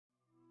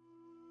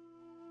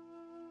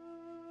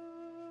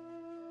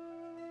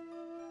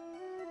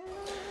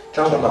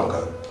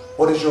Marco,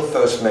 what is your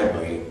first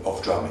memory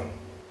of drumming?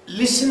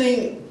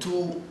 Listening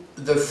to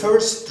the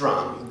first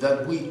drum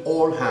that we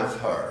all have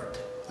heard,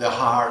 the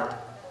heart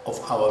of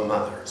our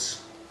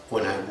mothers,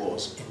 when I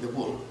was in the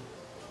womb.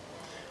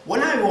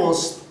 When I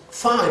was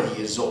 5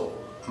 years old,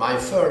 my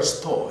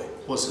first toy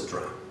was a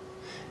drum.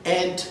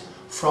 And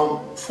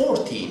from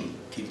 14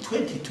 till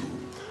 22,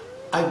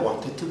 I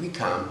wanted to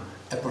become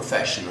a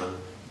professional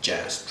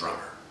jazz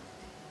drummer.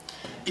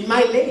 In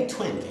my late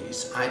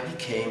 20s, I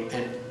became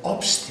an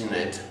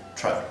obstinate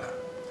traveler.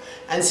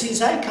 And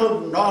since I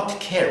could not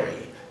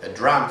carry a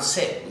drum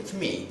set with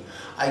me,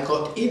 I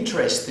got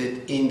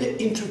interested in the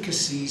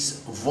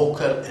intricacies,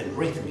 vocal and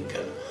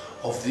rhythmical,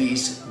 of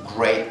this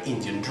great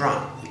Indian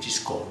drum, which is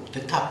called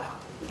the tabla.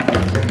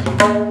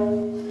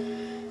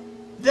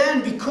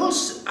 Then,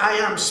 because I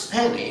am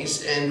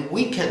Spanish and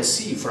we can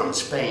see from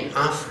Spain,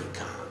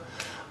 Africa,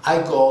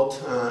 I got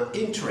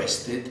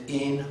interested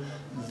in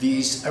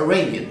this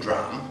Arabian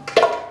drum,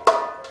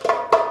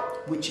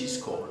 which is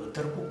called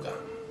the terbuka.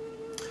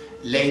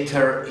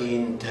 Later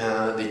in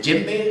the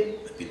djembe,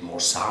 a bit more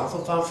south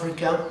of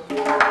Africa,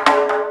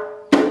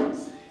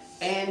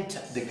 and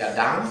the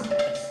gadam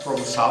from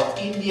South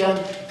India,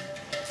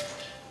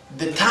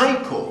 the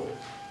taiko,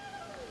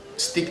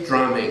 stick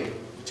drumming,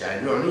 which I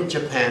learned in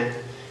Japan,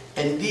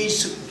 and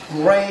this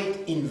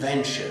great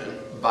invention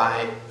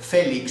by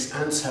Felix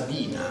and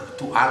Sabina,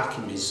 two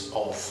alchemists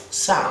of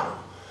sound,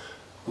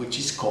 which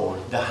is called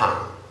the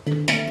hum.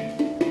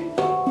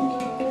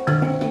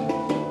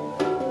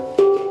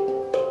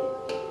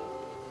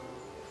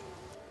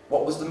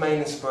 What was the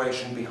main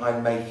inspiration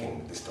behind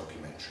making this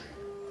documentary?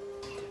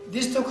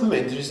 This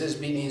documentary has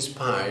been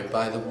inspired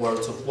by the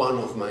words of one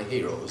of my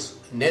heroes,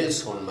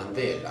 Nelson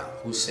Mandela,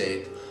 who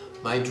said,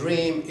 "My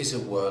dream is a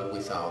world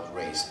without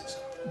racism."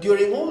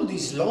 During all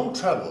these long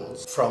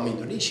travels from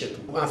Indonesia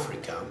to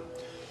Africa,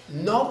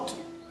 not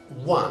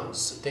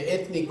once the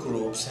ethnic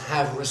groups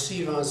have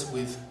received us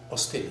with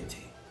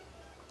hostility.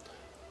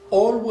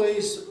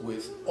 Always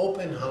with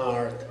open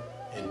heart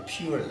and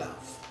pure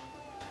love.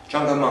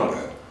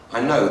 Marco,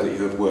 I know that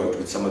you have worked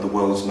with some of the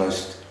world's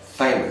most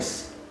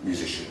famous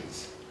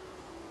musicians.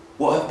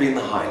 What have been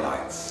the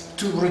highlights?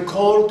 To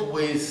record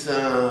with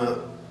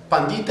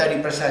Pandita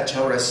Hariprasad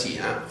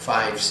Chaurasia,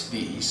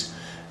 5Ds,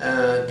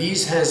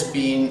 this has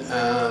been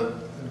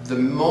the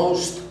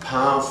most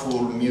powerful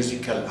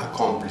musical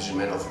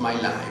accomplishment of my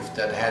life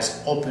that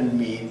has opened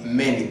me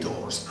many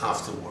doors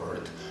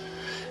afterward.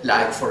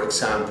 Like, for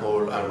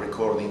example, a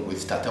recording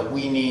with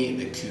Tatawini,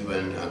 the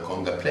Cuban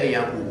conga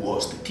player who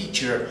was the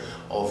teacher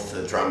of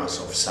the drummers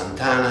of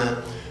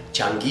Santana,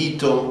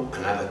 Changuito,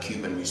 another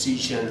Cuban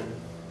musician,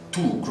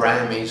 2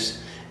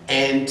 Grammys,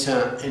 and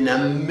an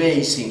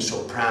amazing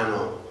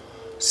soprano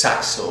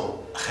saxo,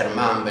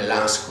 Germán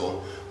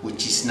Velasco,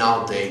 which is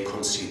nowadays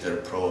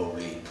considered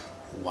probably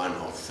one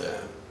of the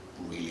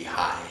really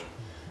high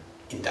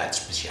in that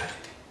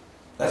specialty.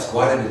 That's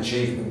quite an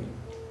achievement.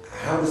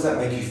 How does that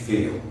make you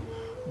feel?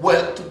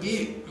 Well, to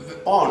be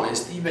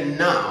honest, even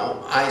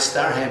now I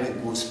start having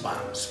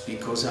goosebumps,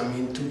 because I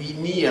mean, to be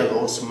near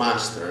those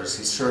masters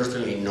is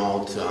certainly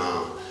not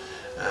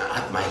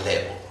at my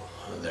level,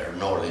 their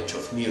knowledge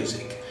of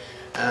music.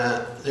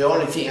 The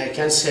only thing I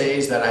can say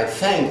is that I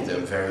thank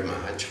them very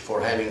much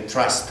for having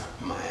trusted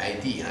my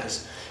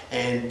ideas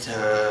and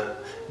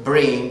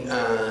bring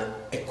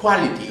a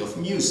quality of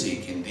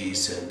music in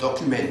these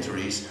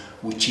documentaries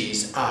which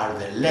are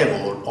the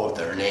level of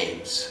their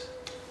names.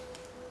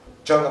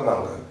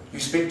 Marco, you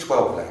speak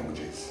 12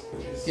 languages.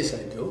 Yes,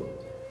 I do.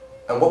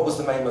 And what was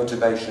the main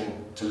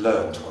motivation to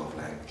learn 12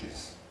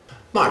 languages?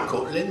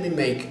 Marco, let me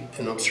make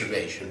an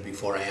observation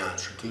before I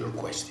answer to your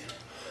question.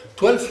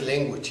 12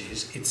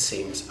 languages, it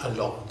seems a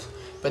lot,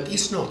 but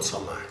it's not so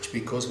much,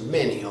 because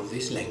many of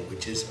these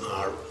languages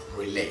are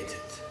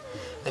related.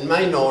 And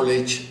my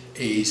knowledge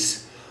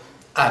is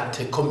at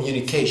a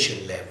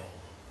communication level.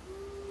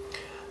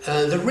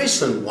 The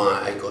reason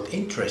why I got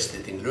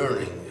interested in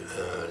learning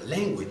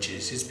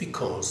languages is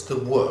because the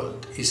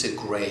world is a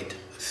great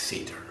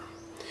theater.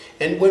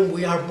 And when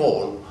we are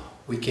born,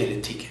 we get a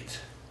ticket.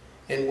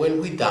 And when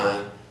we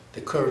die,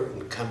 the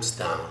curtain comes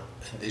down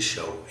and the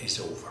show is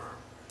over.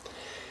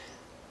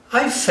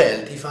 I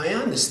felt if I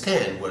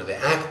understand what the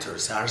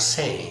actors are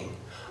saying,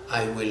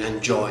 I will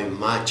enjoy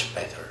much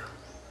better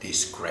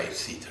this great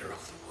theater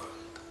of the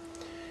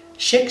world.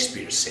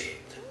 Shakespeare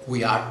said,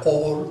 "We are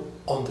all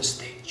on the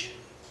stage."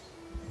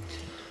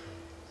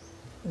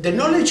 The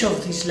knowledge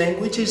of these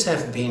languages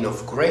have been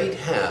of great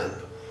help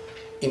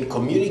in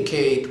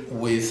communicate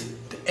with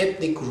the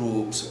ethnic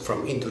groups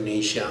from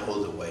Indonesia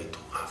all the way to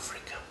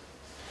Africa.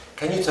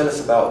 Can you tell us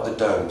about the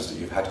domes that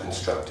you've had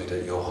constructed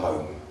at your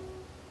home?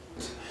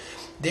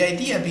 The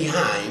idea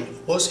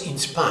behind was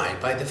inspired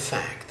by the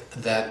fact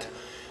that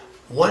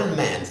one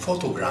man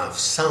photographed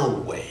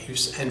sound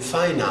waves and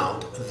find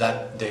out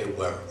that they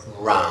were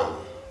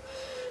round.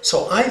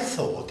 So I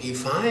thought,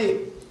 if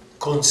I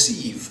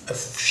conceive a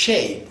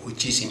shape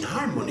which is in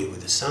harmony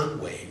with the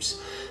sound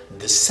waves,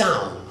 the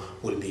sound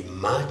will be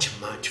much,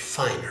 much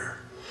finer.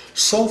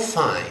 So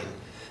fine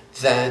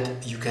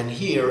that you can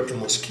hear a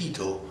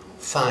mosquito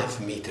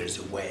 5 meters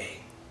away.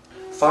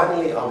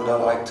 Finally, I would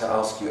like to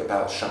ask you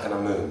about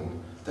Shakana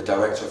Moon, the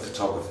director of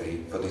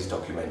photography for these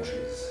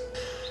documentaries.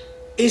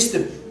 He's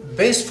the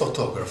best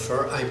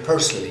photographer I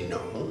personally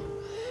know,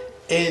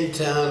 and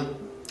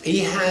he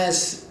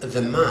has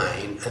the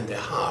mind and the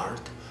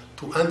heart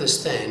to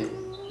understand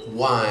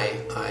why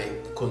I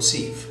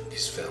conceive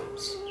these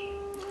films.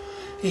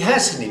 He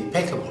has an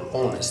impeccable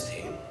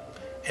honesty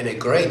and a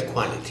great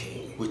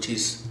quality, which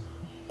is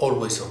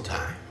always on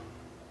time.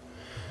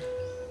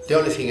 The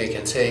only thing I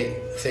can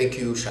say, thank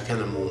you,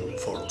 Shakana Moon,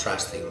 for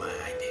trusting my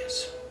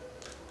ideas.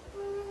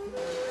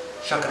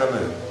 Shakana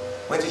Moon,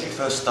 when did you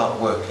first start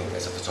working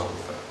as a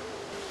photographer?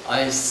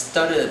 I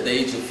started at the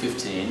age of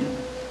 15.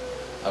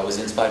 I was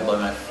inspired by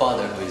my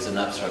father, who is an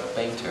abstract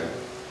painter,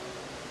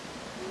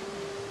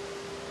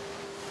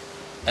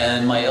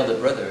 and my elder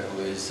brother,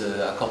 who is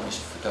an accomplished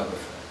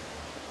photographer.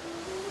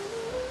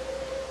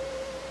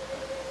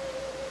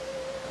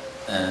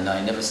 And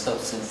I never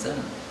stopped since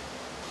then.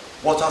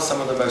 What are some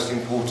of the most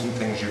important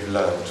things you've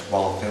learned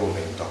while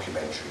filming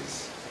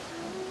documentaries?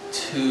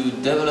 To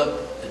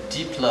develop a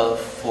deep love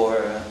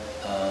for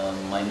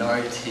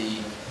minority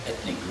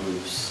ethnic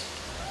groups.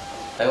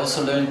 I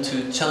also learned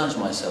to challenge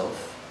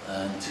myself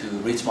and to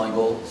reach my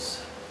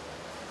goals.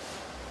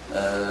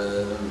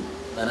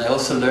 And I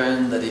also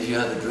learned that if you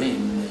have a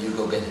dream, you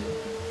go get it.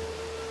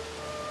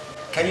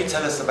 Can you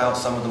tell us about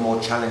some of the more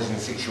challenging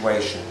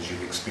situations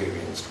you've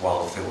experienced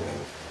while filming?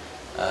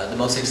 The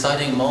most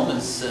exciting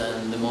moments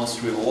and the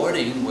most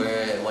rewarding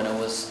were when I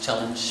was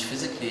challenged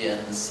physically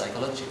and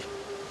psychologically.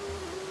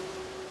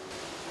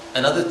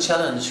 Another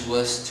challenge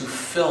was to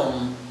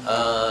film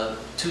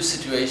two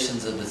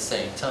situations at the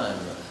same time.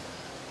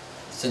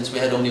 Since we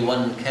had only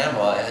one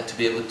camera, I had to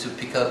be able to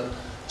pick up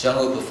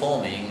Django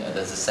performing and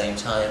at the same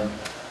time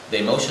the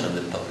emotion of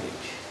the public.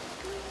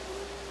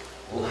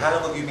 Well, how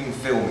long have you been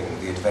filming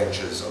the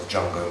adventures of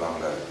Django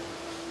Mungo?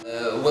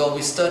 Well,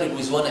 we started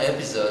with one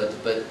episode,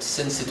 but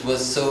since it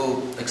was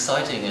so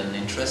exciting and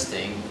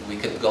interesting, we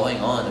kept going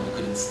on and we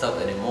couldn't stop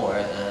anymore,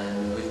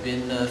 and we've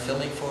been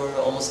filming for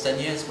almost 10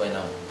 years by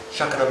now.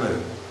 Shakana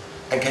Moon,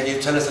 and can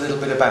you tell us a little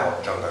bit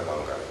about Django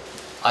Mungo?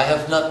 I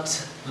have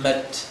not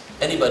met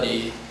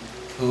anybody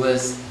who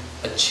has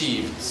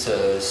achieved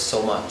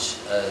so much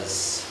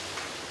as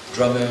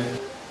drummer,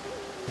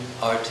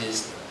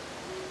 artist,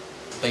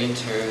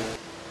 painter,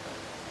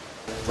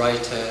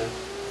 writer,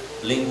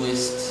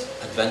 linguist,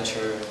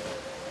 adventurer,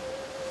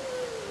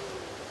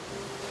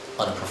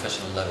 on a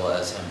professional level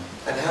as him.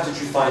 And how did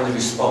you find the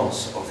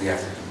response of the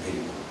African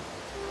people?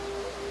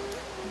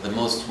 The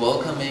most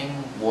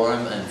welcoming,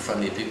 warm and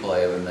friendly people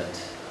I ever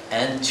met.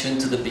 And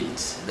tuned to the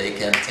beat. They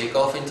can take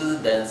off into the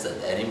dance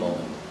at any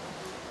moment.